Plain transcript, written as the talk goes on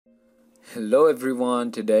Hello everyone,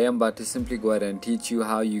 today I'm about to simply go ahead and teach you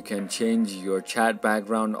how you can change your chat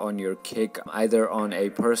background on your Kik, either on a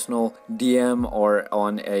personal DM or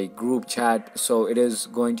on a group chat. So it is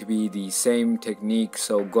going to be the same technique,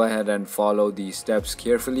 so go ahead and follow these steps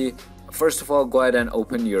carefully. First of all, go ahead and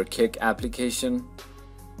open your Kik application.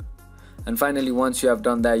 And finally, once you have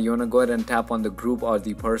done that, you want to go ahead and tap on the group or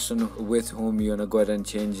the person with whom you want to go ahead and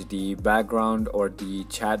change the background or the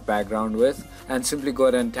chat background with, and simply go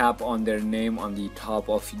ahead and tap on their name on the top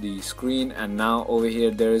of the screen. And now over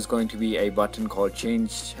here there is going to be a button called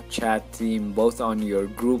change chat theme, both on your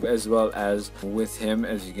group as well as with him,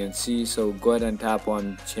 as you can see. So go ahead and tap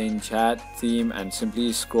on change chat theme and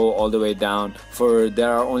simply scroll all the way down.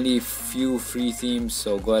 There are only few free themes,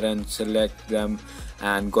 so go ahead and select them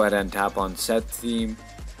and go ahead and tap on set theme.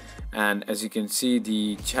 And as you can see,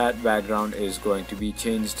 the chat background is going to be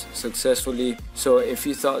changed successfully. So if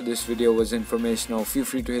you thought this video was informational, feel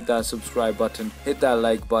free to hit that subscribe button, hit that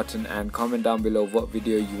like button, and comment down below what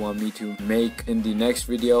video you want me to make in the next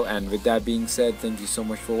video. And with that being said, thank you so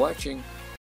much for watching.